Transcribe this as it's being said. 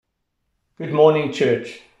Good morning,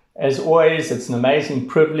 church. As always, it's an amazing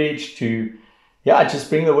privilege to just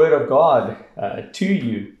bring the Word of God to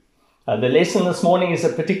you. The lesson this morning is a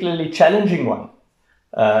particularly challenging one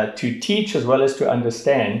to teach as well as to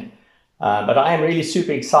understand. But I am really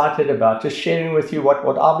super excited about just sharing with you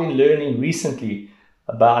what I've been learning recently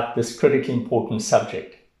about this critically important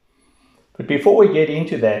subject. But before we get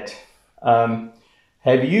into that,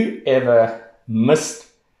 have you ever missed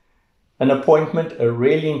an appointment, a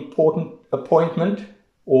really important appointment,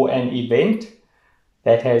 or an event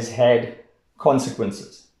that has had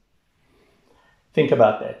consequences? Think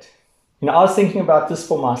about that. I was thinking about this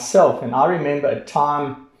for myself, and I remember a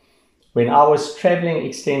time when I was traveling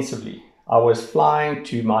extensively. I was flying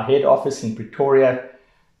to my head office in Pretoria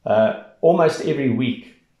almost every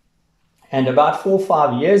week. And about 4 or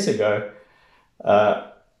 5 years ago,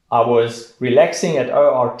 I was relaxing at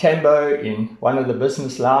OR Tambo in one of the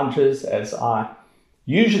business lounges, as I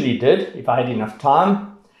usually did if I had enough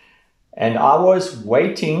time. And I was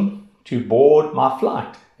waiting to board my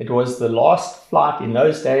flight. It was the last flight in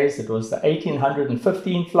those days. It was the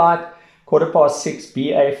 1815 flight, 6:15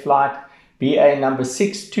 BA flight, BA number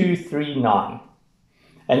 6239.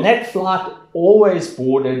 And that flight always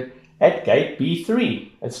boarded at gate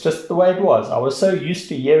B3. It's just the way it was. I was so used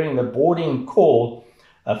to hearing the boarding call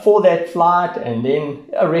for that flight, and then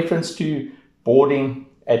a reference to boarding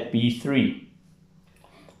at B3.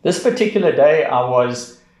 This particular day, I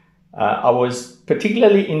was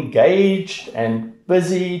particularly engaged and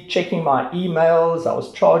busy checking my emails. I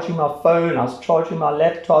was charging my phone. I was charging my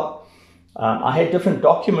laptop. I had different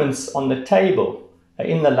documents on the table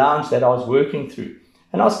in the lounge that I was working through.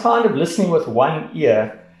 And I was kind of listening with one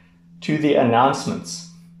ear to the announcements.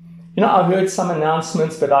 I heard some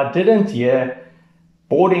announcements, but I didn't hear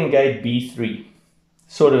boarding gate B3,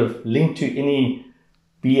 sort of linked to any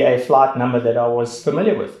BA flight number that I was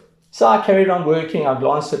familiar with. So I carried on working. I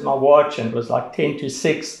glanced at my watch and it was like 10 to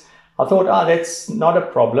 6. I thought, that's not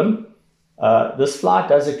a problem. This flight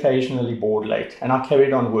does occasionally board late, and I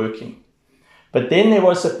carried on working. But then there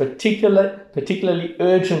was a particularly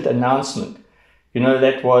urgent announcement,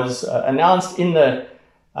 that was announced in the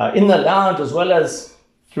lounge as well as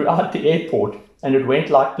throughout the airport, and it went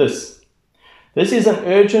like this. This is an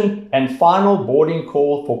urgent and final boarding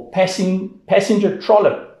call for passenger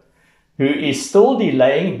Trollip, who is still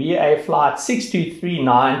delaying BA flight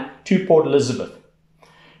 6239 to Port Elizabeth.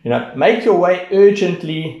 Make your way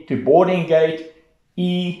urgently to boarding gate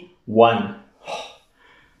E1.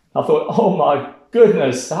 I thought, oh my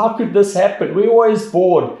goodness, how could this happen? We always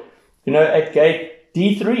board, at gate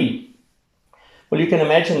D3. Well, you can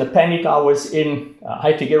imagine the panic I was in. I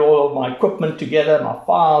had to get all of my equipment together, my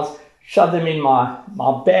files, shove them in my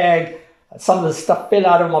bag. Some of the stuff fell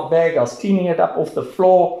out of my bag. I was cleaning it up off the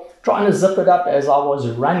floor, trying to zip it up as I was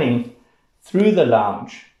running through the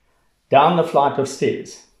lounge, down the flight of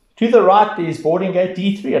stairs. To the right is boarding gate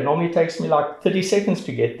D3. It normally takes me like 30 seconds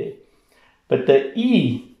to get there. But the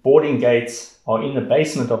E boarding gates are in the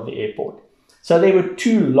basement of the airport. So there were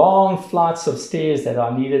 2 long flights of stairs that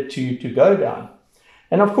I needed to go down.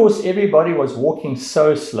 And of course, everybody was walking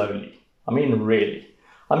so slowly. Really.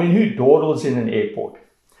 Who dawdles in an airport?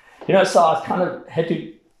 So I kind of had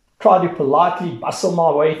to try to politely bustle my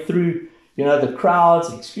way through, the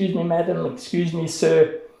crowds. Excuse me, madam. Excuse me,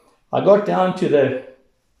 sir. I got down to the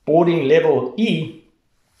boarding level E,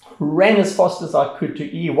 ran as fast as I could to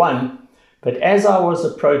E1. But as I was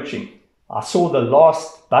approaching, I saw the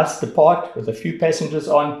last bus depart with a few passengers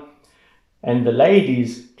on, and the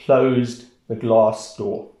ladies closed the glass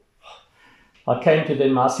door. I came to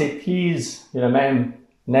them. I said, please, ma'am,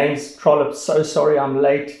 name's Trollip. So sorry I'm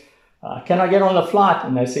late. Can I get on the flight?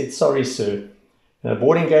 And they said, sorry, sir. The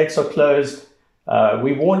boarding gates are closed.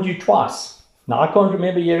 We warned you twice. Now, I can't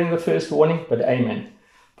remember hearing the first warning, but amen.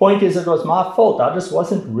 Point is, it was my fault. I just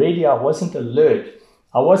wasn't ready. I wasn't alert.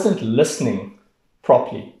 I wasn't listening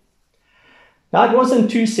properly. Now, it wasn't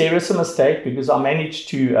too serious a mistake because I managed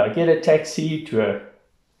to get a taxi to a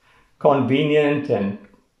convenient and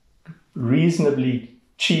reasonably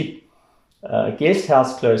cheap guest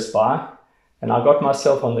house close by, and I got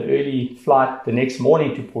myself on the early flight the next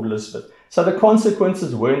morning to Port Elizabeth. So the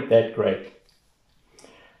consequences weren't that great.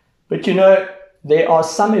 But there are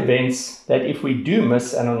some events that if we do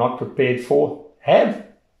miss and are not prepared for, have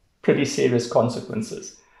pretty serious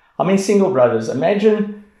consequences. Single brothers,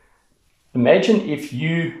 imagine if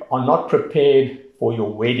you are not prepared for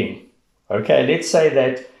your wedding. Okay, let's say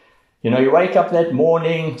that, you wake up that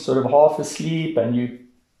morning sort of half asleep, and you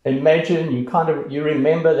imagine, you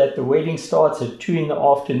remember that the wedding starts at 2 in the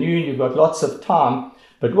afternoon. You've got lots of time.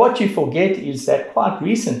 But what you forget is that quite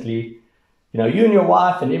recently, You and your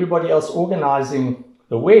wife and everybody else organizing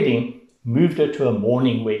the wedding moved her to a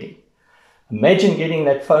morning wedding. Imagine getting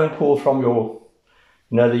that phone call from your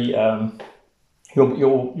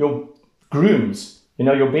grooms,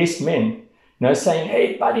 your best men, saying,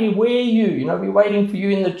 "Hey, buddy, where are you? We're waiting for you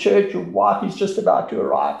in the church. Your wife is just about to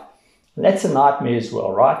arrive." And that's a nightmare as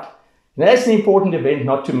well, right? And that's an important event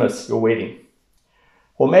not to miss, your wedding.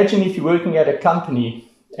 Or imagine if you're working at a company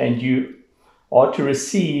and you are to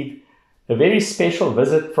receive a very special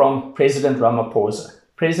visit from President Ramaphosa.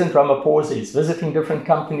 President Ramaphosa is visiting different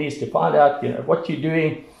companies to find out, what you're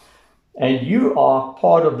doing. And you are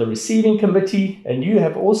part of the receiving committee, and you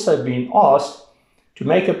have also been asked to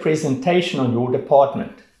make a presentation on your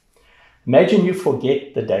department. Imagine you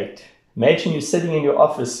forget the date. Imagine you're sitting in your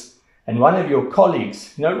office and one of your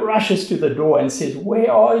colleagues, rushes to the door and says,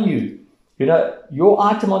 "Where are you? Your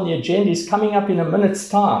item on the agenda is coming up in a minute's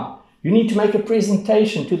time. You need to make a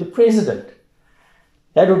presentation to the president."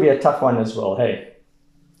 That would be a tough one as well, hey?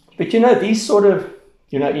 But these sort of,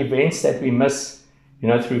 events that we miss,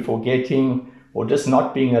 through forgetting or just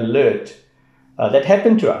not being alert, that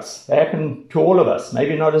happen to us. They happen to all of us.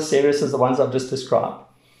 Maybe not as serious as the ones I've just described.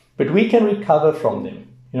 But we can recover from them.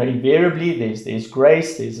 Invariably, there's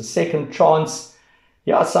grace, there's a second chance.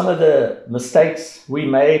 Yeah, some of the mistakes we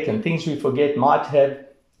make and things we forget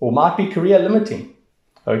might be career limiting.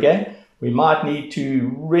 Okay? We might need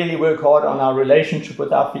to really work hard on our relationship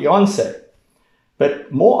with our fiance.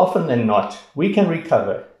 But more often than not, we can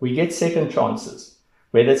recover. We get second chances,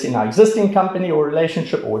 whether it's in our existing company or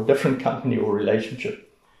relationship or a different company or relationship.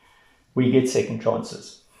 We get second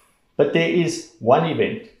chances. But there is one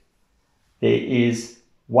event. There is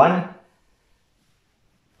one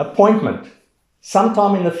appointment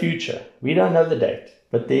sometime in the future. We don't know the date,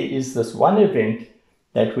 but there is this one event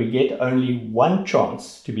that we get only one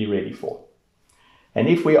chance to be ready for. And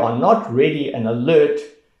if we are not ready and alert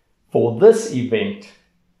for this event,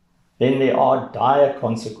 then there are dire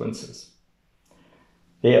consequences.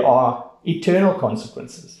 There are eternal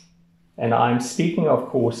consequences. And I'm speaking, of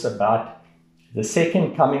course, about the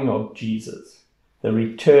second coming of Jesus, the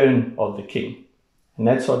return of the King. And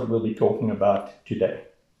that's what we'll be talking about today.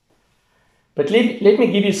 But let me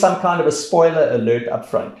give you some kind of a spoiler alert up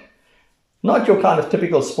front. Not your kind of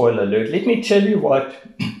typical spoiler alert. Let me tell you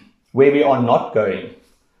where we are not going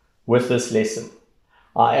with this lesson.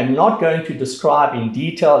 I am not going to describe in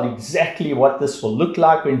detail exactly what this will look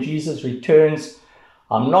like when Jesus returns.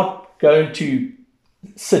 I'm not going to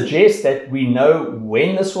suggest that we know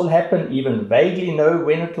when this will happen, even vaguely know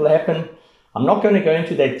when it will happen. I'm not going to go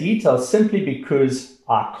into that detail simply because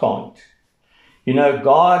I can't.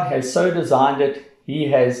 God has so designed it. He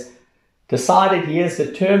has decided, He has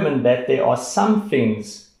determined that there are some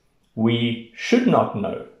things we should not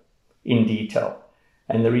know in detail.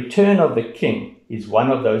 And the return of the King is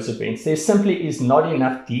one of those events. There simply is not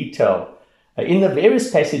enough detail in the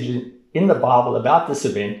various passages in the Bible about this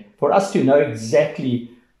event for us to know exactly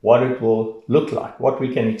what it will look like, what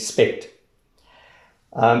we can expect.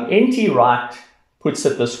 N.T. Wright puts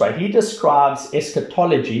it this way. He describes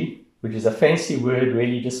eschatology, which is a fancy word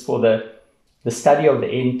really just for the study of the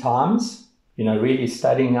end times, really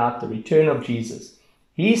studying out the return of Jesus.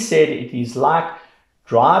 He said it is like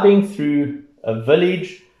driving through a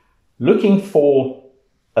village looking for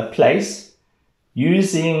a place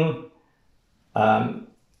using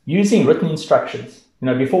written instructions,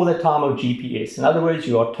 before the time of GPS. In other words,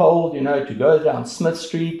 you are told, to go down Smith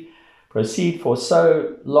Street, proceed for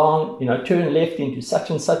so long, turn left into such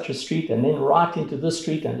and such a street, and then right into this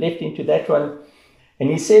street and left into that one. And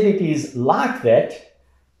he said it is like that,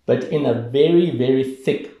 but in a very, very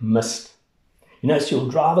thick mist. So you'll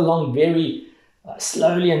drive along very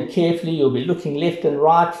slowly and carefully. You'll be looking left and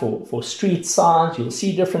right for street signs. You'll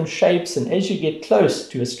see different shapes. And as you get close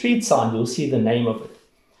to a street sign, you'll see the name of it.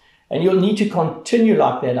 And you'll need to continue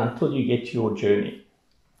like that until you get to your journey.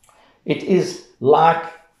 It is like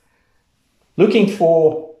looking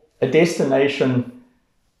for a destination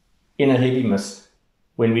in a heavy mist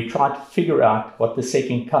when we try to figure out what the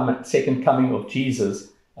second coming of Jesus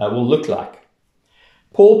will look like.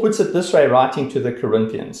 Paul puts it this way, writing to the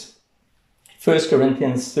Corinthians. 1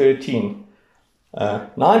 Corinthians 13,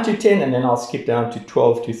 9 to 10, and then I'll skip down to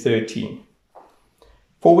 12 to 13.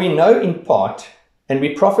 For we know in part, and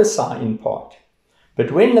we prophesy in part.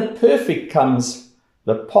 But when the perfect comes,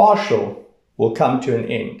 the partial will come to an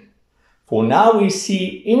end. For now we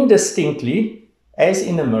see indistinctly, as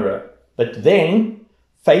in a mirror, but then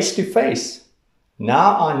face to face.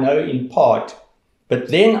 Now I know in part, but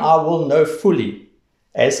then I will know fully,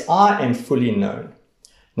 as I am fully known.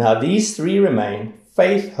 Now these three remain,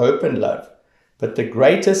 faith, hope, and love. But the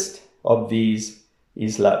greatest of these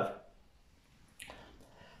is love.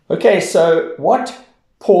 Okay, so what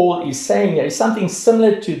Paul is saying here is something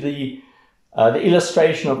similar to the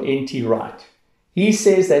illustration of N.T. Wright. He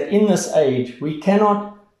says that in this age, we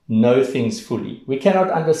cannot know things fully. We cannot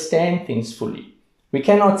understand things fully. We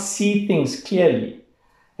cannot see things clearly.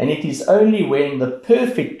 And it is only when the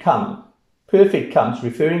perfect comes,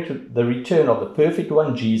 referring to the return of the perfect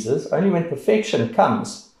one, Jesus, only when perfection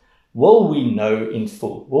comes, will we know in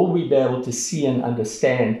full. Will we be able to see and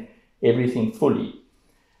understand everything fully.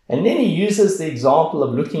 And then he uses the example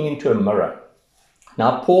of looking into a mirror.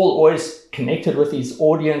 Now, Paul always connected with his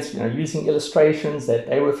audience, using illustrations that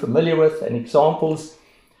they were familiar with and examples.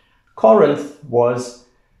 Corinth was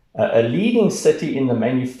a leading city in the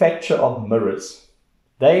manufacture of mirrors.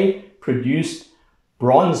 They produced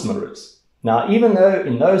bronze mirrors. Now, even though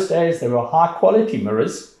in those days they were high quality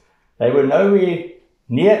mirrors, they were nowhere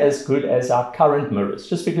near as good as our current mirrors,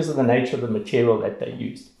 just because of the nature of the material that they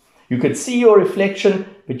used. You could see your reflection,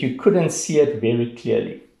 but you couldn't see it very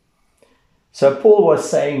clearly. So Paul was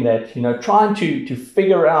saying that, trying to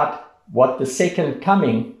figure out what the second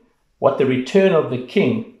coming, what the return of the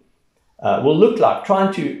King will look like,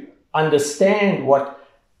 trying to understand what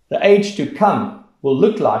the age to come will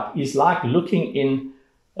look like, is like looking in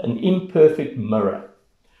an imperfect mirror.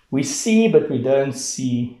 We see, but we don't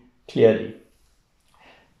see clearly.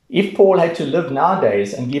 If Paul had to live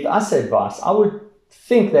nowadays and give us advice, I would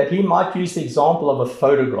think that he might use the example of a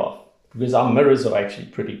photograph, because our mirrors are actually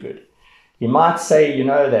pretty good. He might say,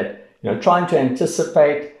 that, trying to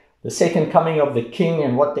anticipate the second coming of the King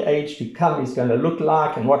and what the age to come is going to look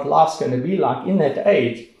like and what life's going to be like in that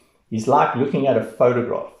age is like looking at a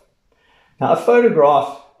photograph. Now, a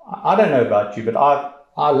photograph, I don't know about you, but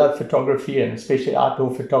I love photography, and especially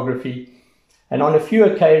outdoor photography. And on a few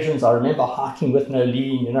occasions, I remember hiking with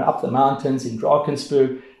Nolene, up the mountains in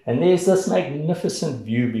Drakensberg, and there's this magnificent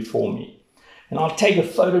view before me. And I'll take a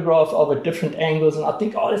photograph of it, different angles, and I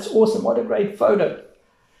think, oh, that's awesome, what a great photo.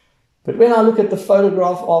 But when I look at the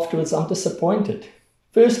photograph afterwards, I'm disappointed.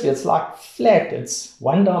 Firstly, it's like flat, it's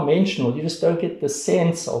one-dimensional. You just don't get the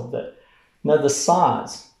sense of the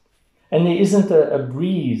size. And there isn't a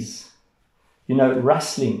breeze,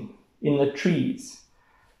 rustling in the trees.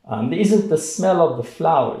 There isn't the smell of the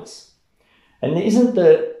flowers. And there isn't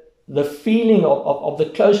the feeling of the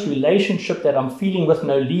close relationship that I'm feeling with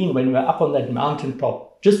Nolene when we're up on that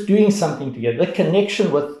mountaintop, just doing something together. The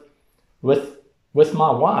connection with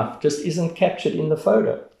my wife just isn't captured in the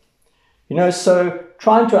photo. So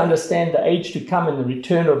trying to understand the age to come and the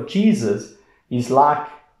return of Jesus is like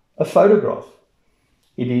a photograph.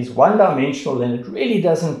 It is one-dimensional, and it really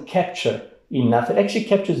doesn't capture enough. It actually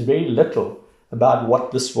captures very little about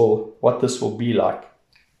what this will be like.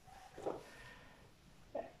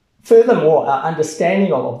 Furthermore, our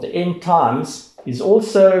understanding of the end times is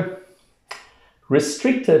also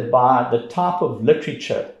restricted by the type of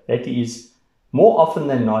literature that is more often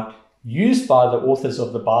than not used by the authors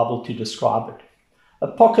of the Bible to describe it.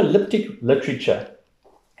 Apocalyptic literature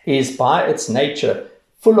is by its nature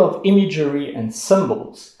full of imagery and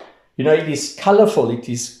symbols. It is colorful, it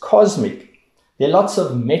is cosmic. There are lots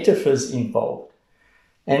of metaphors involved.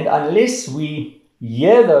 And unless we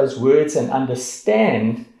hear those words and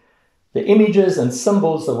understand the images and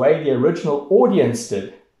symbols the way the original audience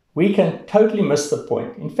did, we can totally miss the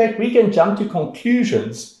point. In fact, we can jump to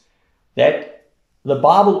conclusions that the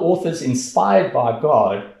Bible authors inspired by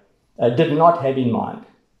God did not have in mind.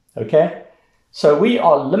 Okay? So we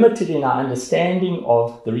are limited in our understanding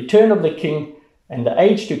of the return of the King and the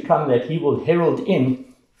age to come that he will herald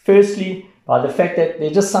in, firstly, by the fact that there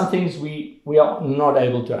are just some things we are not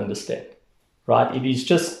able to understand. Right? It is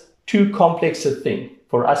just too complex a thing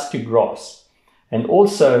for us to grasp. And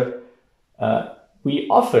also, we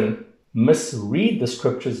often misread the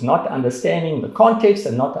scriptures, not understanding the context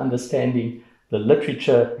and not understanding the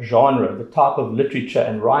literature genre, the type of literature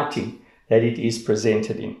and writing that it is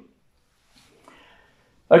presented in.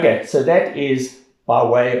 Okay, so that is by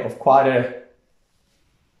way of quite a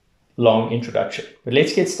long introduction. But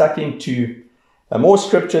let's get stuck into more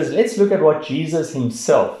scriptures. Let's look at what Jesus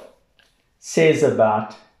himself says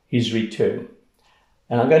about his return.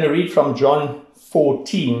 And I'm going to read from John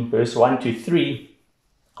 14, verse 1 to 3.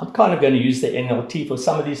 I'm kind of going to use the NLT for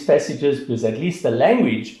some of these passages because at least the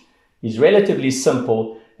language is relatively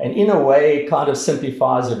simple and in a way kind of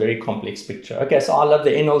simplifies a very complex picture. Okay, so I love the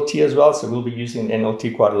NLT as well, so we'll be using the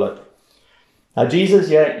NLT quite a lot. Now, Jesus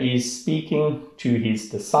here is speaking to his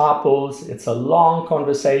disciples. It's a long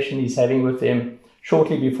conversation he's having with them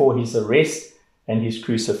shortly before his arrest and his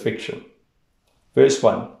crucifixion. Verse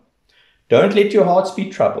 1. Don't let your hearts be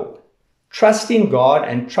troubled. Trust in God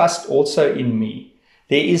and trust also in me.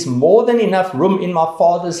 There is more than enough room in my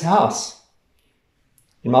Father's house,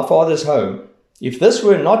 in my Father's home. If this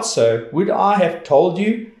were not so, would I have told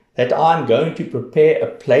you that I am going to prepare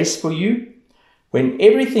a place for you? When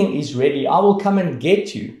everything is ready, I will come and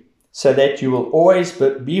get you, so that you will always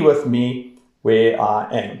be with me where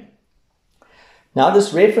I am. Now,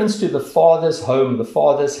 this reference to the Father's home, the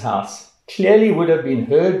Father's house, clearly would have been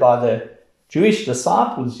heard by the Jewish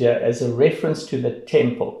disciples here as a reference to the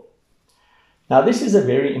temple. Now, this is a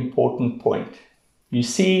very important point. You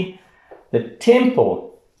see, the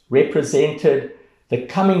temple represented the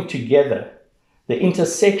coming together, the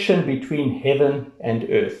intersection between heaven and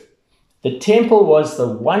earth. The temple was the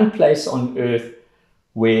one place on earth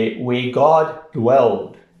where God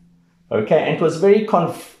dwelled. Okay, and it was a very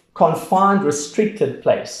confined, restricted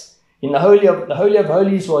place. In the Holy of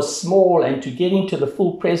Holies was small, and to get into the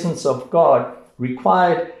full presence of God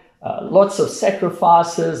required lots of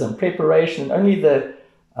sacrifices and preparation. Only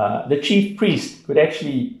the chief priest could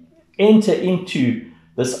actually enter into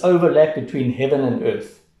this overlap between heaven and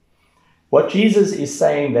earth. What Jesus is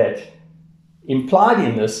saying, that implied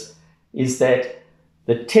in this, is that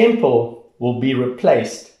the temple will be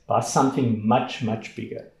replaced by something much, much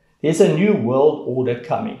bigger. There's a new world order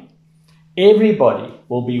coming. Everybody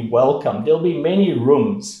will be welcome. There'll be many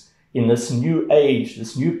rooms in this new age,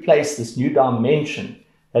 this new place, this new dimension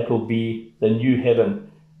that will be the new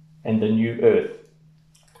heaven and the new earth.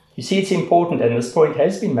 You see, it's important, and this point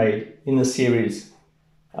has been made in the series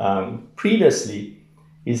previously,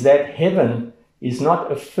 is that heaven is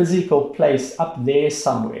not a physical place up there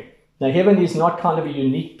somewhere. Now, heaven is not kind of a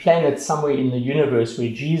unique planet somewhere in the universe where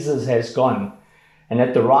Jesus has gone, and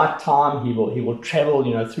at the right time he will travel,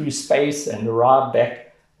 through space and arrive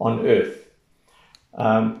back on earth.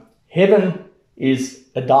 Heaven is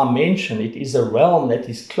a dimension. It is a realm that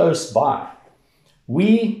is close by.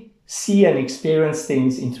 We see and experience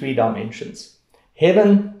things in 3 dimensions.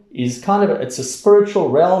 Heaven is it's a spiritual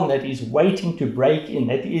realm that is waiting to break in.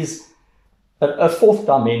 That is a 4th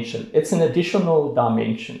dimension. It's an additional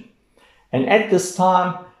dimension. And at this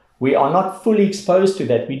time, we are not fully exposed to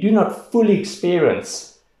that. We do not fully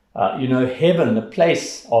experience, heaven, the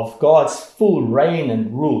place of God's full reign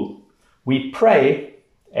and rule. We pray,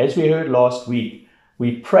 as we heard last week,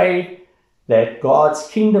 we pray that God's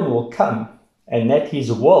kingdom will come and that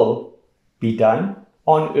his will be done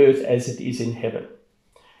on earth as it is in heaven.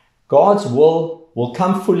 God's will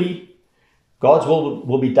come fully. God's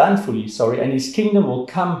will be done fully, and his kingdom will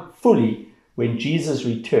come fully when Jesus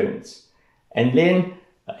returns. And then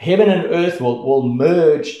heaven and earth will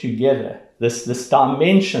merge together. This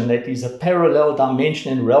dimension that is a parallel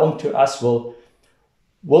dimension and realm to us will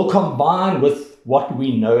combine with what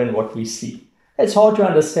we know and what we see. It's hard to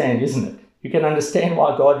understand, isn't it? You can understand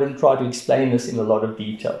why God didn't try to explain this in a lot of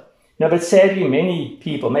detail. But sadly, many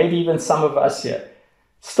people, maybe even some of us here,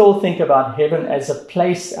 still think about heaven as a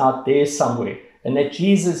place out there somewhere, and that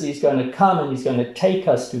Jesus is going to come and he's going to take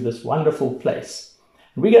us to this wonderful place.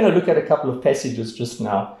 We're going to look at a couple of passages just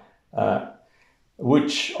now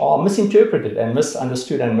which are misinterpreted and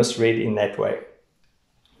misunderstood and misread in that way.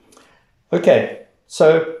 Okay,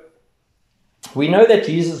 so we know that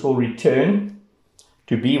Jesus will return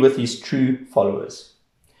to be with his true followers.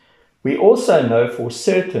 We also know for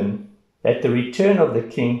certain that the return of the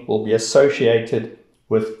King will be associated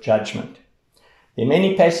with judgment. There are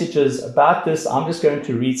many passages about this. I'm just going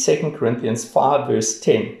to read 2 Corinthians 5 verse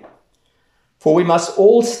 10. For we must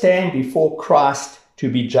all stand before Christ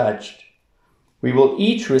to be judged. We will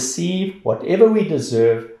each receive whatever we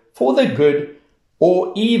deserve for the good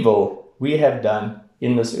or evil we have done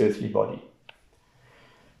in this earthly body.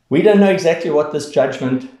 We don't know exactly what this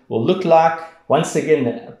judgment will look like. Once again,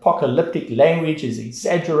 the apocalyptic language is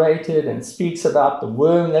exaggerated and speaks about the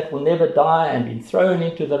worm that will never die and be thrown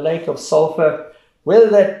into the lake of sulfur. Whether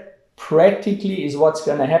that practically is what's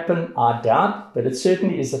going to happen, I doubt, but it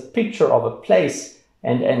certainly is a picture of a place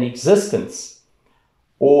and an existence.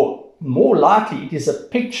 Or more likely, it is a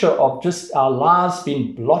picture of just our lives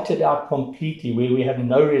being blotted out completely, where we have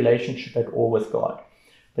no relationship at all with God.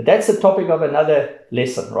 But that's the topic of another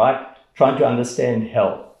lesson, right? Trying to understand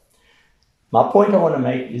hell. My point I want to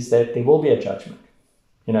make is that there will be a judgment.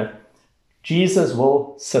 Jesus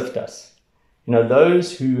will sift us.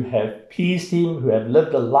 Those who have pleased him, who have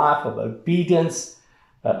lived a life of obedience,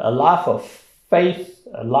 a life of faith,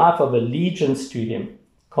 a life of allegiance to him,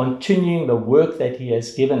 continuing the work that he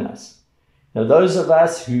has given us. Those of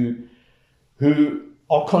us who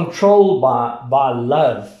are controlled by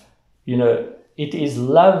love, it is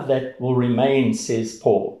love that will remain, says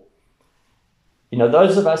Paul.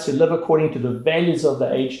 those of us who live according to the values of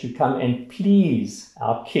the age to come and please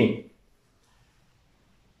our King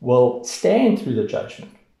will stand through the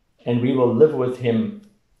judgment, and we will live with him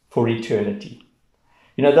for eternity.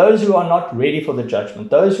 Those who are not ready for the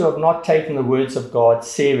judgment, those who have not taken the words of God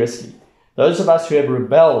seriously, those of us who have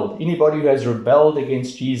rebelled, anybody who has rebelled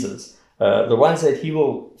against Jesus, the ones that he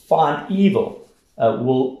will find evil,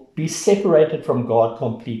 will be separated from God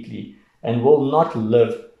completely and will not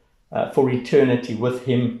live for eternity with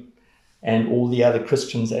him and all the other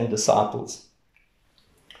Christians and disciples.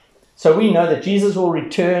 So we know that Jesus will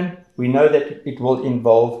return. We know that it will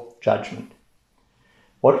involve judgment.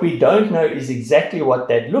 What we don't know is exactly what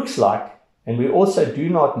that looks like, and we also do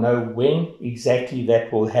not know when exactly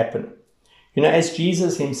that will happen. As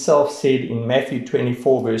Jesus himself said in Matthew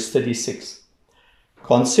 24, verse 36,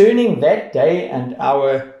 concerning that day and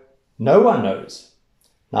hour, no one knows,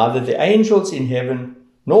 neither the angels in heaven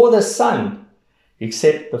nor the Son,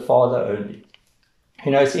 except the Father only.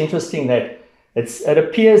 It's interesting that it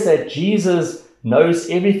appears that Jesus knows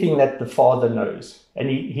everything that the Father knows. And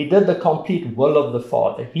he did the complete will of the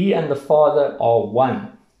Father. He and the Father are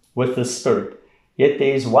one with the Spirit. Yet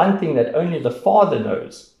there is one thing that only the Father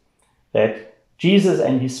knows, that Jesus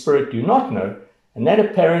and his Spirit do not know, and that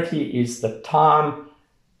apparently is the time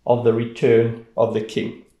of the return of the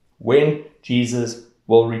King, when Jesus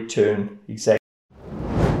will return exactly.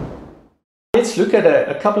 Let's look at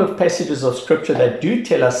a couple of passages of Scripture that do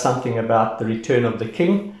tell us something about the return of the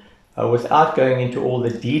King, without going into all the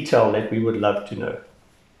detail that we would love to know.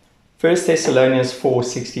 1 Thessalonians 4,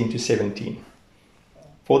 16 to 17.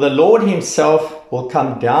 For the Lord himself will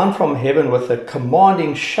come down from heaven with a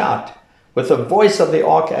commanding shout, with the voice of the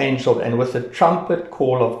archangel, and with the trumpet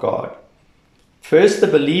call of God. First the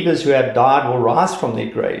believers who have died will rise from their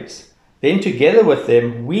graves. Then together with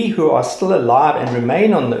them, we who are still alive and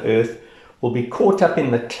remain on the earth will be caught up in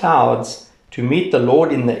the clouds to meet the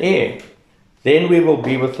Lord in the air. Then we will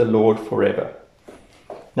be with the Lord forever.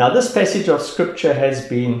 Now this passage of Scripture has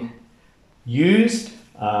been misused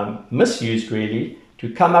really,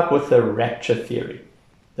 to come up with the rapture theory.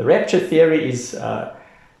 The rapture theory is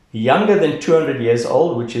younger than 200 years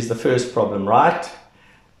old, which is the first problem, right?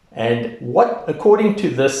 And according to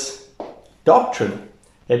this doctrine,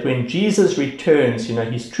 that when Jesus returns,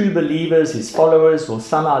 his true believers, his followers will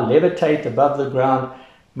somehow levitate above the ground,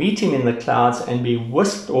 meet him in the clouds, and be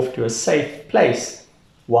whisked off to a safe place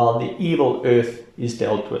while the evil earth is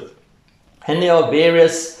dealt with. And there are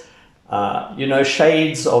various,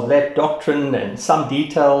 shades of that doctrine and some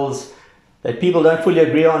details that people don't fully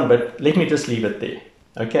agree on, but let me just leave it there.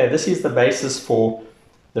 Okay, this is the basis for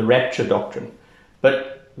the rapture doctrine.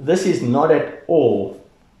 But this is not at all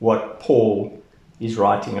what Paul is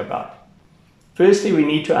writing about. Firstly, we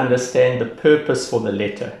need to understand the purpose for the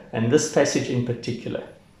letter, and this passage in particular.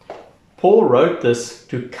 Paul wrote this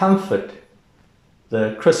to comfort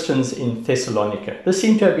the Christians in Thessalonica. This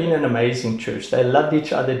seemed to have been an amazing church. They loved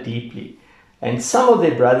each other deeply. And some of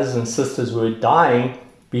their brothers and sisters were dying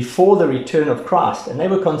before the return of Christ, and they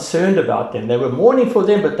were concerned about them. They were mourning for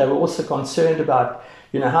them, but they were also concerned about,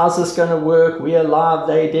 how's this going to work? We're alive,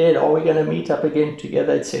 they dead. Are we going to meet up again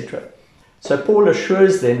together, etc.? So Paul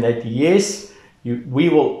assures them that yes, we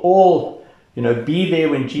will all, be there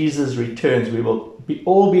when Jesus returns. We will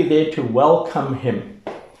all be there to welcome him.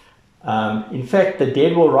 In fact, the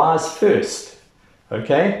dead will rise first,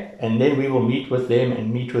 okay? And then we will meet with them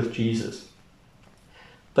and meet with Jesus.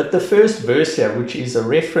 But the first verse here, which is a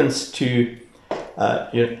reference to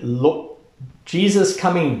Jesus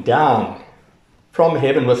coming down from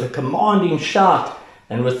heaven with a commanding shout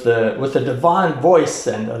and with a divine voice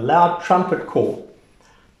and a loud trumpet call,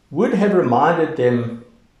 would have reminded them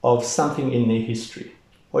of something in their history.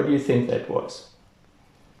 What do you think that was?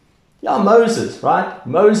 Yeah, Moses, right?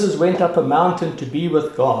 Moses went up a mountain to be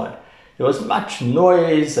with God. There was much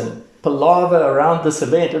noise and palaver around this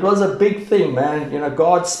event. It was a big thing, man.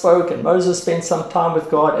 God spoke and Moses spent some time with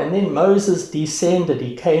God, and then Moses descended.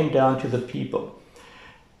 He came down to the people.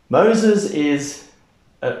 Moses is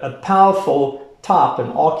a powerful type,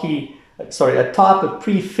 a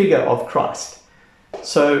prefigure of Christ.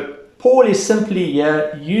 So Paul is simply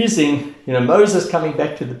using, Moses coming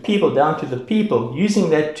back to the people, down to the people, using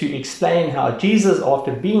that to explain how Jesus,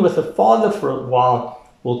 after being with the Father for a while,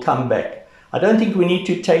 will come back. I don't think we need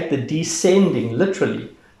to take the descending literally.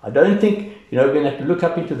 I don't think, we're going to have to look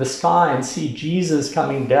up into the sky and see Jesus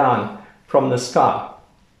coming down from the sky.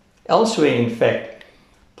 Elsewhere, in fact,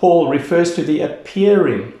 Paul refers to the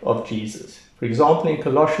appearing of Jesus. For example, in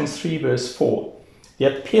Colossians 3 verse 4,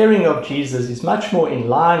 the appearing of Jesus is much more in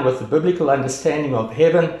line with the biblical understanding of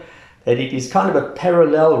heaven that it is kind of a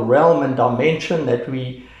parallel realm and dimension that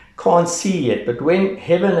we can't see yet. But when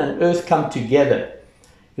heaven and earth come together,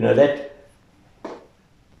 that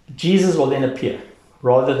Jesus will then appear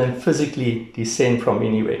rather than physically descend from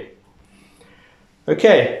anywhere.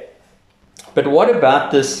 Okay, but what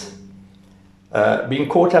about this being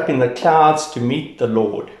caught up in the clouds to meet the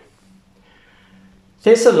Lord?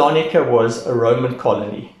 Thessalonica was a Roman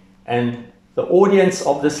colony, and the audience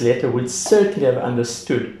of this letter would certainly have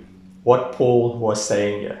understood what Paul was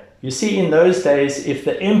saying here. You see, in those days, if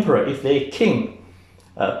the emperor, if their king,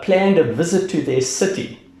 planned a visit to their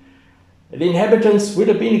city, the inhabitants would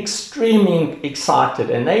have been extremely excited,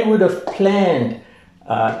 and they would have planned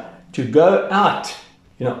to go out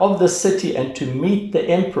of the city and to meet the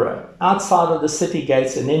emperor outside of the city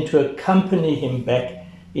gates, and then to accompany him back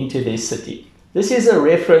into their city. This is a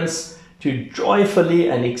reference to joyfully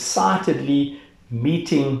and excitedly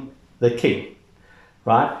meeting the king,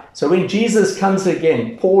 right? So when Jesus comes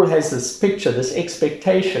again, Paul has this picture, this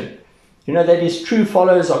expectation, that his true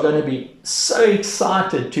followers are going to be so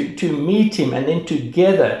excited to meet him, and then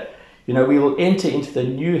together, we will enter into the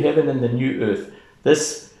new heaven and the new earth,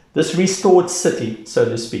 this restored city, so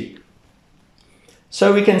to speak.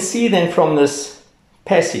 So we can see then from this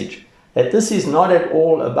passage that this is not at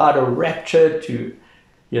all about a rapture to,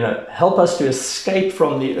 help us to escape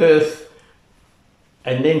from the earth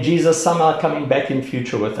and then Jesus somehow coming back in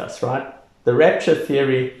future with us, right? The rapture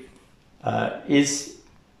theory is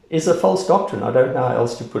a false doctrine. I don't know how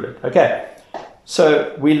else to put it. Okay,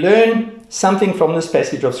 so we learn something from this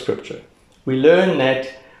passage of Scripture. We learn that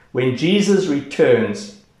when Jesus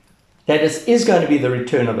returns, that it is going to be the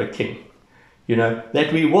return of a king,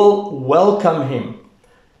 that we will welcome him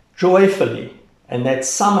joyfully, and that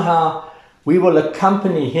somehow we will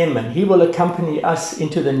accompany him and he will accompany us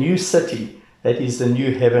into the new city that is the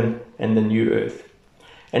new heaven and the new earth.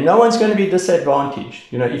 And no one's going to be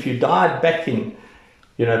disadvantaged. If you died back in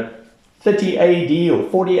 30 AD or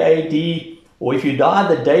 40 AD, or if you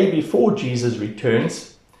die the day before Jesus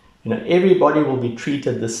returns, everybody will be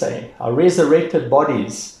treated the same. Our resurrected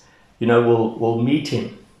bodies, will meet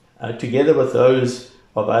him together with those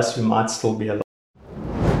of us who might still be alive.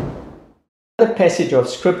 Another passage of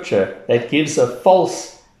Scripture that gives a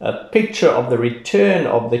false picture of the return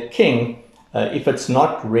of the king if it's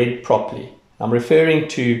not read properly. I'm referring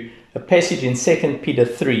to a passage in 2 Peter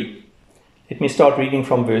 3. Let me start reading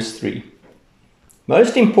from verse 3.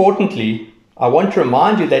 Most importantly, I want to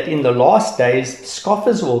remind you that in the last days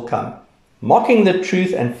scoffers will come, mocking the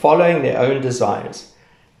truth and following their own desires.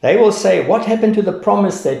 They will say, what happened to the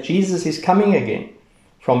promise that Jesus is coming again?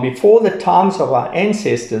 From before the times of our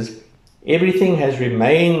ancestors, everything has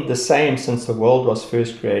remained the same since the world was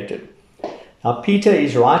first created. Now, Peter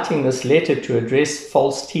is writing this letter to address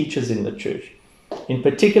false teachers in the church. In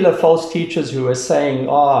particular, false teachers who are saying,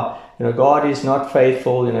 God is not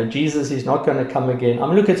faithful, Jesus is not going to come again.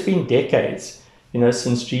 Look, it's been decades,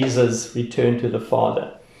 since Jesus returned to the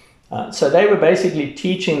Father. So they were basically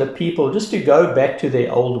teaching the people just to go back to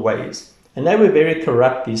their old ways. And they were very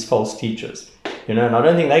corrupt, these false teachers. And I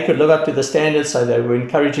don't think they could live up to the standards, so they were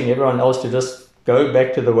encouraging everyone else to just go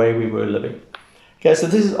back to the way we were living. Okay, so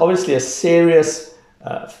this is obviously a serious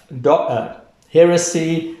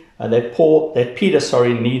heresy that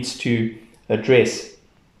Peter needs to address.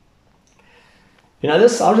 I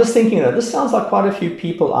was just thinking that this sounds like quite a few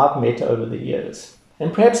people I've met over the years.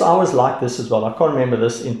 And perhaps I was like this as well. I can't remember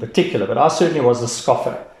this in particular, but I certainly was a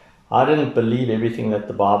scoffer. I didn't believe everything that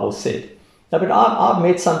the Bible said. No, but I've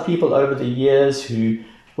met some people over the years who,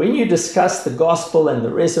 when you discuss the gospel and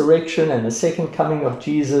the resurrection and the second coming of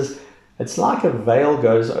Jesus, it's like a veil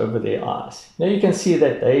goes over their eyes. You can see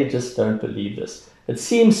that they just don't believe this. It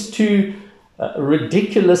seems too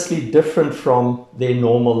ridiculously different from their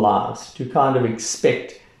normal lives to kind of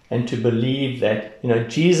expect and to believe that,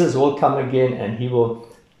 Jesus will come again and he will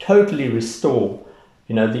totally restore,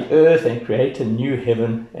 the earth and create a new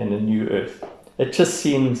heaven and a new earth. It just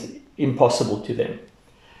seems impossible to them.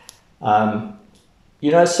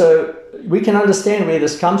 So we can understand where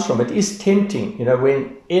this comes from. It is tempting,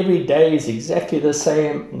 when every day is exactly the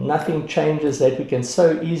same, nothing changes, that we can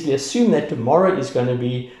so easily assume that tomorrow is going to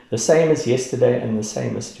be the same as yesterday and the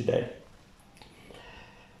same as today.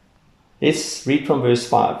 Let's read from verse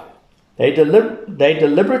 5. They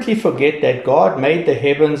deliberately forget that God made the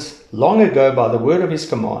heavens long ago by the word of his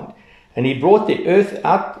command, and he brought the earth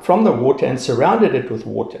out from the water and surrounded it with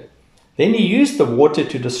water. Then he used the water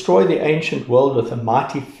to destroy the ancient world with a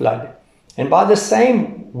mighty flood. And by the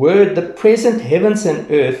same word, the present heavens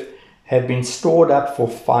and earth have been stored up for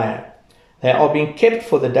fire. They are being kept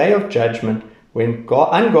for the day of judgment, when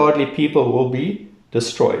ungodly people will be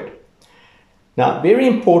destroyed. Now, very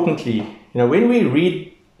importantly, when we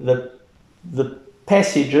read the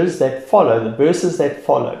passages that follow, the verses that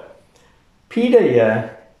follow, Peter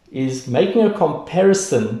here is making a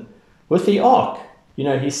comparison with the ark.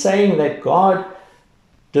 He's saying that God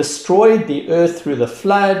destroyed the earth through the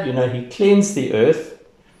flood. He cleansed the earth.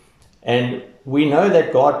 And we know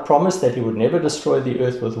that God promised that he would never destroy the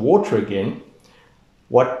earth with water again.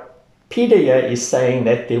 What Peter here is saying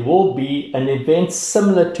that there will be an event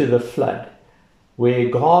similar to the flood, where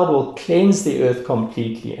God will cleanse the earth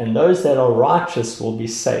completely, and those that are righteous will be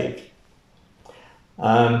saved.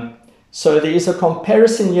 So there is a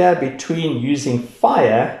comparison here between using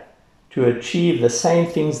fire to achieve the same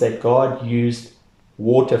things that God used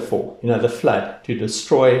water for, the flood, to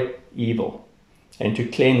destroy evil and to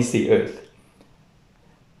cleanse the earth.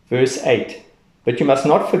 Verse 8, but you must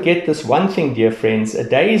not forget this one thing, dear friends. A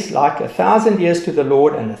day is like 1,000 years to the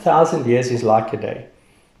Lord, and 1,000 years is like a day.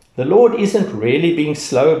 The Lord isn't really being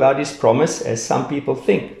slow about his promise, as some people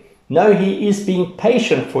think. No, he is being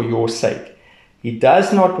patient for your sake. He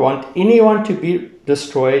does not want anyone to be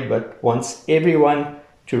destroyed, but wants everyone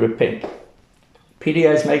to repent.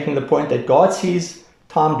 Peter is making the point that God sees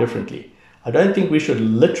time differently. I don't think we should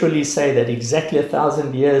literally say that exactly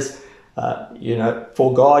 1,000 years,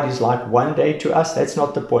 for God is like one day to us. That's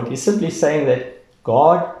not the point. He's simply saying that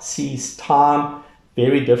God sees time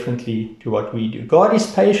very differently to what we do. God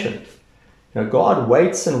is patient. God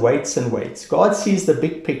waits and waits and waits. God sees the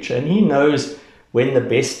big picture, and he knows when the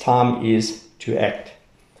best time is to act.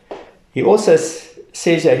 He also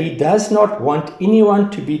says that he does not want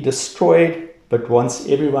anyone to be destroyed, but wants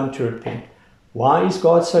everyone to repent. Why is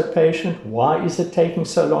God so patient? Why is it taking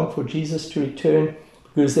so long for Jesus to return?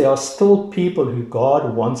 Because there are still people who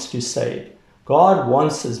God wants to save. God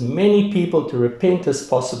wants as many people to repent as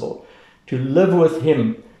possible, to live with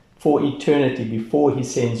him for eternity before he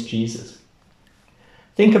sends Jesus.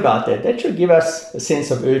 Think about that. That should give us a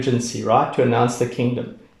sense of urgency, right? To announce the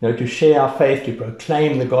kingdom, to share our faith, to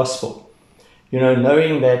proclaim the gospel.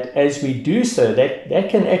 Knowing that as we do so, that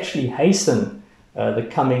can actually hasten the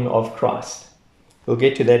coming of Christ. We'll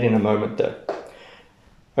get to that in a moment though.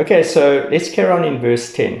 Okay, so let's carry on in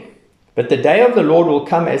verse 10. But the day of the Lord will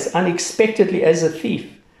come as unexpectedly as a thief.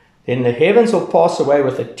 Then the heavens will pass away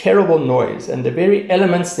with a terrible noise, and the very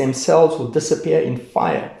elements themselves will disappear in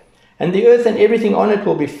fire, and the earth and everything on it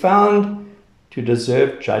will be found to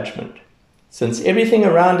deserve judgment. Since everything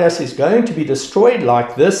around us is going to be destroyed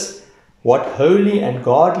like this, what holy and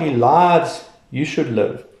godly lives you should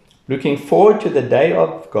live, looking forward to the day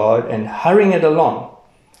of God and hurrying it along.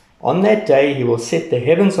 On that day he will set the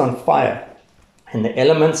heavens on fire, and the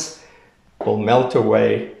elements will melt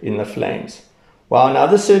away in the flames. Wow, now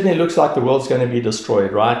this certainly looks like the world's going to be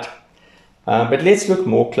destroyed, right? But let's look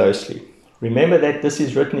more closely. Remember that this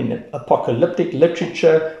is written in apocalyptic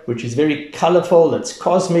literature, which is very colorful, it's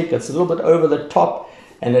cosmic, it's a little bit over the top,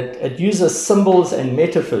 and it uses symbols and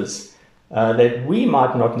metaphors that we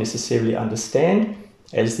might not necessarily understand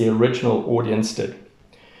as the original audience did.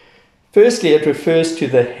 Firstly, it refers to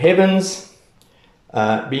the heavens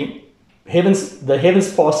the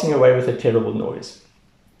heavens passing away with a terrible noise.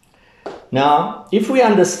 Now, if we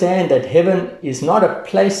understand that heaven is not a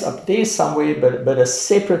place up there somewhere, but a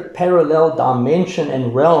separate parallel dimension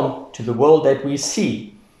and realm to the world that we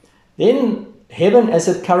see, then heaven as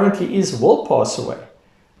it currently is will pass away.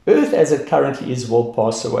 Earth as it currently is will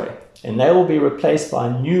pass away, and they will be replaced by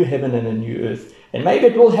a new heaven and a new earth. And maybe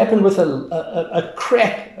it will happen with a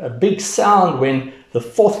crack, a big sound when the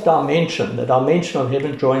fourth dimension, the dimension of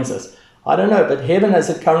heaven, joins us. I don't know, but heaven as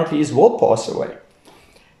it currently is will pass away.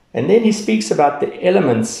 And then he speaks about the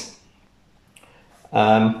elements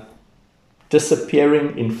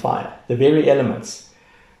disappearing in fire, the very elements.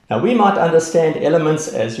 Now we might understand elements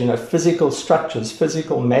as, physical structures,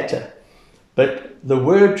 physical matter. But the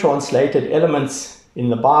word translated elements in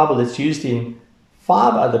the Bible is used in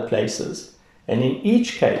 5 other places. And in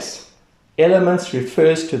each case, elements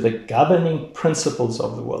refers to the governing principles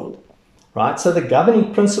of the world, right? So the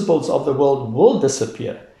governing principles of the world will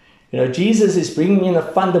disappear. Jesus is bringing in a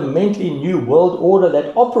fundamentally new world order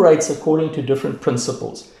that operates according to different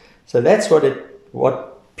principles. So that's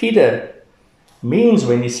what Peter means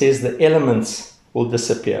when he says the elements will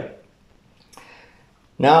disappear.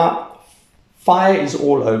 Now, fire is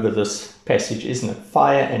all over this passage, isn't it?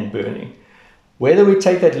 Fire and burning. Whether we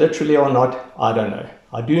take that literally or not, I don't know.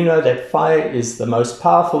 I do know that fire is the most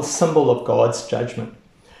powerful symbol of God's judgment.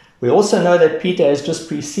 We also know that Peter has just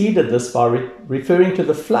preceded this by referring to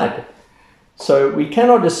the flood. So we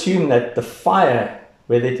cannot assume that the fire,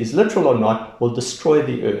 whether it is literal or not, will destroy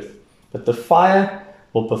the earth. But the fire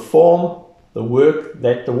will perform the work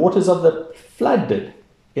that the waters of the flood did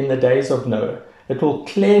in the days of Noah. It will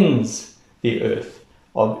cleanse the earth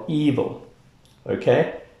of evil.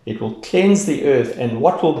 Okay? It will cleanse the earth, and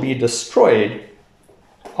what will be destroyed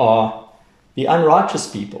are the unrighteous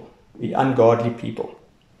people, the ungodly people.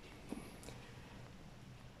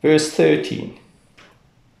 Verse 13.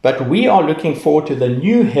 But we are looking forward to the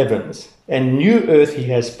new heavens and new earth he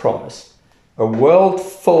has promised, a world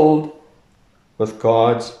filled with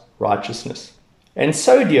God's righteousness. And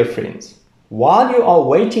so, dear friends, while you are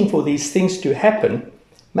waiting for these things to happen,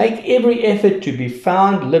 make every effort to be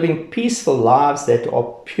found living peaceful lives that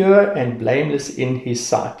are pure and blameless in his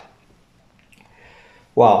sight.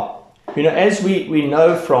 Wow. As we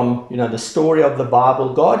know from, the story of the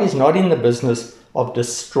Bible, God is not in the business of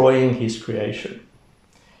destroying his creation.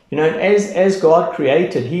 As God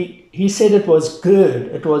created, he said it was good.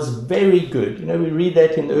 It was very good. We read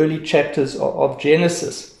that in the early chapters of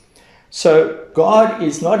Genesis. So God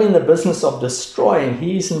is not in the business of destroying.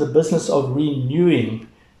 He is in the business of renewing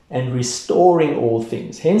and restoring all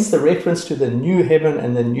things. Hence the reference to the new heaven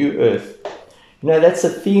and the new earth. That's a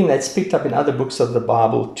theme that's picked up in other books of the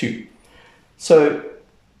Bible too. So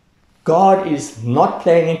God is not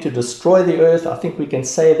planning to destroy the earth. I think we can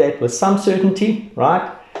say that with some certainty,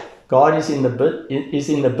 right? God is in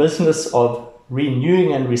the business of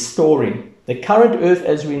renewing and restoring. The current earth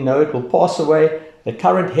as we know it will pass away. The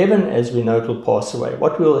current heaven as we know it will pass away.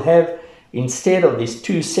 What we will have instead of these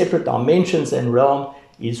two separate dimensions and realm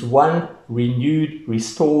is one renewed,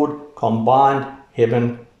 restored, combined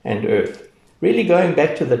heaven and earth. Really going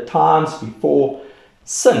back to the times before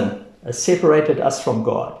sin separated us from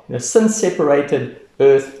God. Sin separated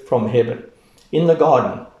earth from heaven in the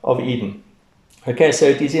Garden of Eden. Okay, so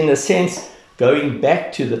it is in a sense going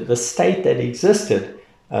back to the state that existed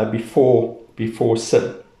before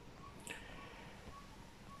sin.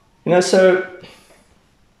 Just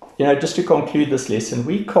to conclude this lesson,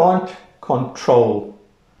 we can't control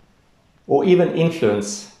or even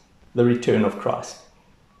influence the return of Christ.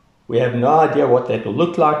 We have no idea what that will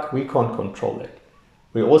look like. We can't control it.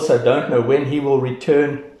 We also don't know when he will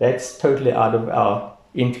return. That's totally out of our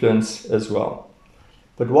influence as well.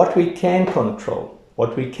 But what we can control,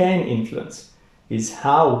 what we can influence, is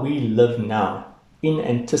how we live now in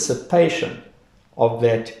anticipation of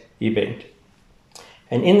that event.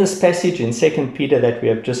 And in this passage in 2 Peter that we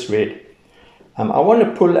have just read, I want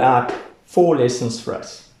to pull out 4 lessons for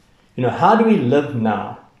us. How do we live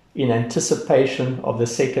now in anticipation of the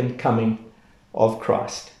second coming of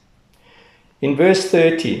Christ? In verse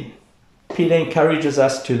 13, Peter encourages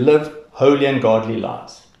us to live holy and godly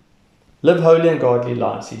lives. Live holy and godly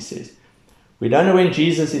lives, he says. We don't know when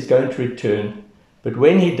Jesus is going to return, but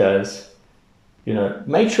when he does,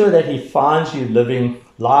 make sure that he finds you living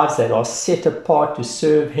lives that are set apart to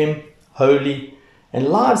serve him, holy, and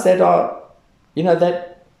lives that are,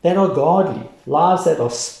 that are godly, lives that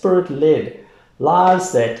are spirit-led,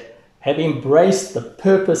 lives that have embraced the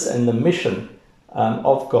purpose and the mission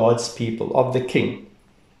of God's people, of the King.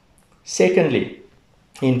 Secondly,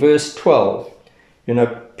 in verse 12,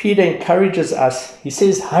 Peter encourages us. He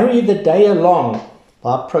says, hurry the day along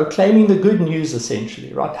by proclaiming the good news,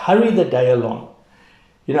 essentially, right? Hurry the day along.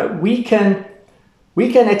 We can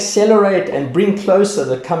accelerate and bring closer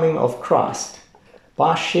the coming of Christ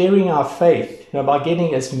by sharing our faith, by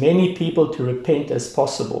getting as many people to repent as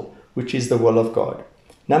possible, which is the will of God.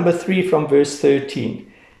 Number 3 from verse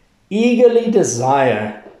 13, eagerly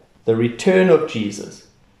desire the return of Jesus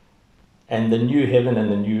and the new heaven and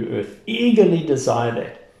the new earth. Eagerly desire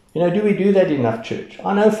that. Do we do that enough, church?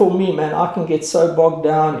 I know for me, man, I can get so bogged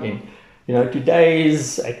down in,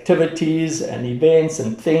 today's activities and events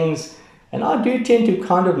and things. And I do tend to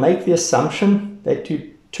kind of make the assumption that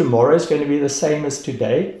tomorrow is going to be the same as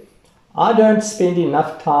today. I don't spend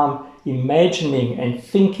enough time imagining and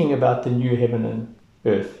thinking about the new heaven and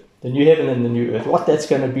earth. The new heaven and the new earth. What that's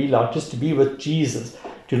going to be like, just to be with Jesus.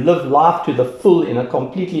 To live life to the full in a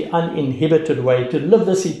completely uninhibited way. To live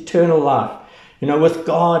this eternal life, with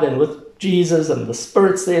God and with Jesus and the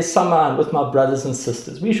Spirit's there somehow and with my brothers and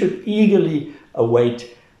sisters. We should eagerly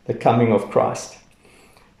await the coming of Christ.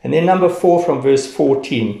 And then number 4 from verse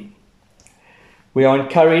 14. We are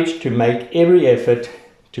encouraged to make every effort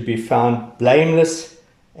to be found blameless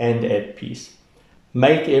and at peace.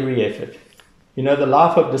 Make every effort. The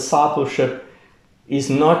life of discipleship is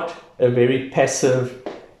not a very passive,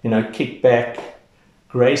 kick back,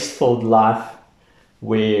 grace-filled life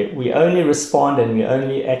where we only respond and we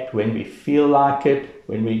only act when we feel like it,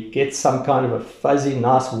 when we get some kind of a fuzzy,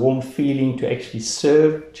 nice, warm feeling to actually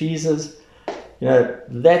serve Jesus.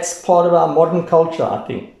 That's part of our modern culture, I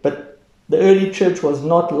think. But The early church was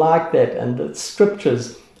not like that, and the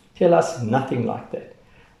scriptures tell us nothing like that.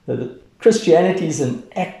 Christianity is an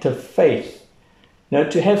act of faith.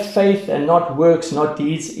 To have faith and not works, not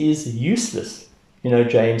deeds, is useless.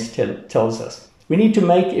 James tells us. We need to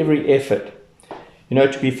make every effort,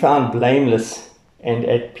 to be found blameless and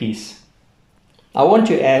at peace. I want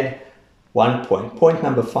to add one point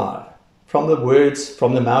number 5, from the words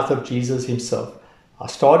from the mouth of Jesus himself. I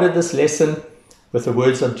started this lesson with the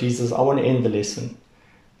words of Jesus. I want to end the lesson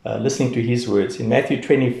listening to his words in Matthew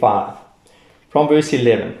 25, from verse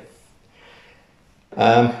 11.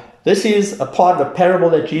 This is a part of a parable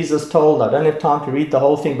that Jesus told. I don't have time to read the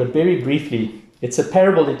whole thing, but very briefly, it's a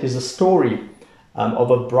parable. It is a story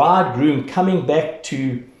of a bridegroom coming back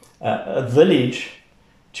to a village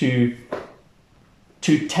to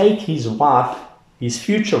take his wife, his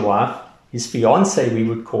future wife, his fiancée we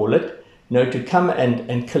would call it, to come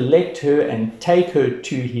and collect her and take her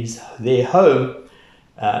to their home,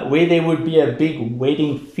 where there would be a big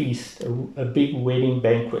wedding feast, a big wedding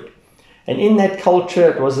banquet. And in that culture,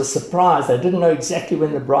 it was a surprise. They didn't know exactly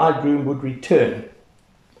when the bridegroom would return.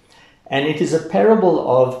 And it is a parable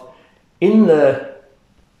of, in the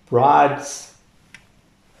bride's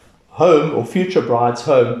home, or future bride's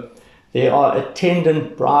home, there are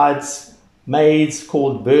attendant bridesmaids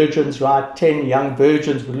called virgins, right? 10 young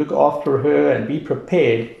virgins would look after her and be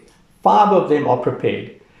prepared. 5 of them are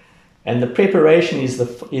prepared. And the preparation is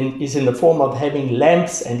in the form of having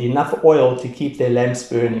lamps and enough oil to keep their lamps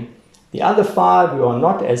burning. The other 5 who are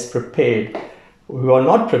not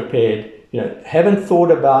prepared, haven't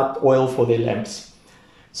thought about oil for their lamps.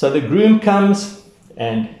 So the groom comes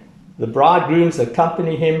and the bridegrooms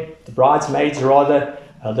accompany him, the bridesmaids rather,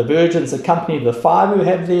 the virgins accompany the 5 who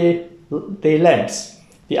have their lamps.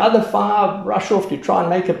 The other 5 rush off to try and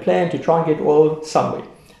make a plan to try and get oil somewhere.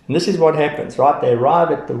 And this is what happens, right? They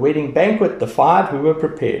arrive at the wedding banquet, the 5 who were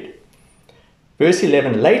prepared. Verse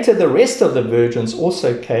 11, later the rest of the virgins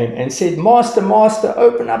also came and said, Master, Master,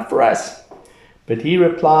 open up for us. But he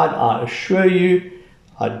replied, I assure you,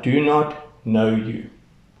 I do not know you.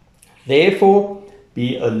 Therefore,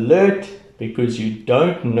 be alert, because you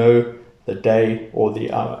don't know the day or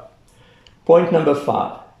the hour. Point number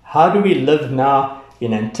 5, how do we live now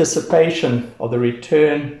in anticipation of the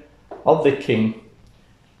return of the King?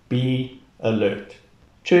 Be alert.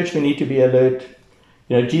 Church, we need to be alert.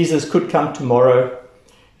 Jesus could come tomorrow.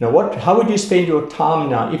 How would you spend your time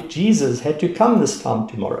now if Jesus had to come this time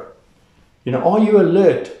tomorrow? Are you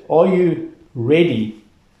alert? Are you ready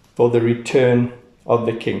for the return of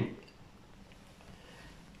the King?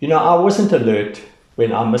 I wasn't alert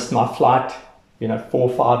when I missed my flight, 4 or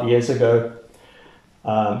 5 years ago.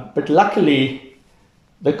 But luckily,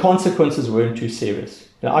 the consequences weren't too serious.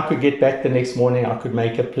 I could get back the next morning. I could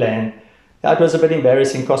make a plan. It was a bit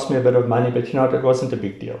embarrassing, cost me a bit of money, but it wasn't a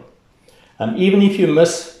big deal. Even if you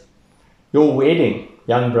miss your wedding,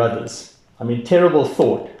 young brothers, terrible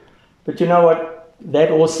thought. But you know what? That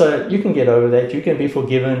also, you can get over that. You can be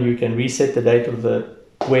forgiven. You can reset the date of the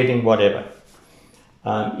wedding, whatever.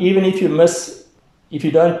 Even if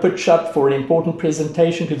you don't pitch up for an important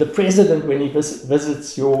presentation to the president when he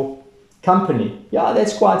visits your company,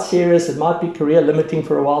 that's quite serious. It might be career limiting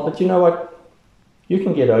for a while, but you know what? You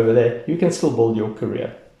can get over that. You can still build your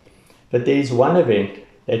career. But there is one event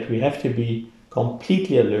that we have to be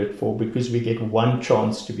completely alert for, because we get one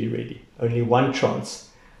chance to be ready. Only one chance.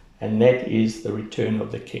 And that is the return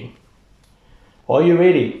of the King. Are you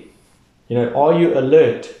ready? Are you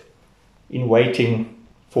alert in waiting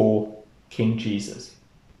for King Jesus?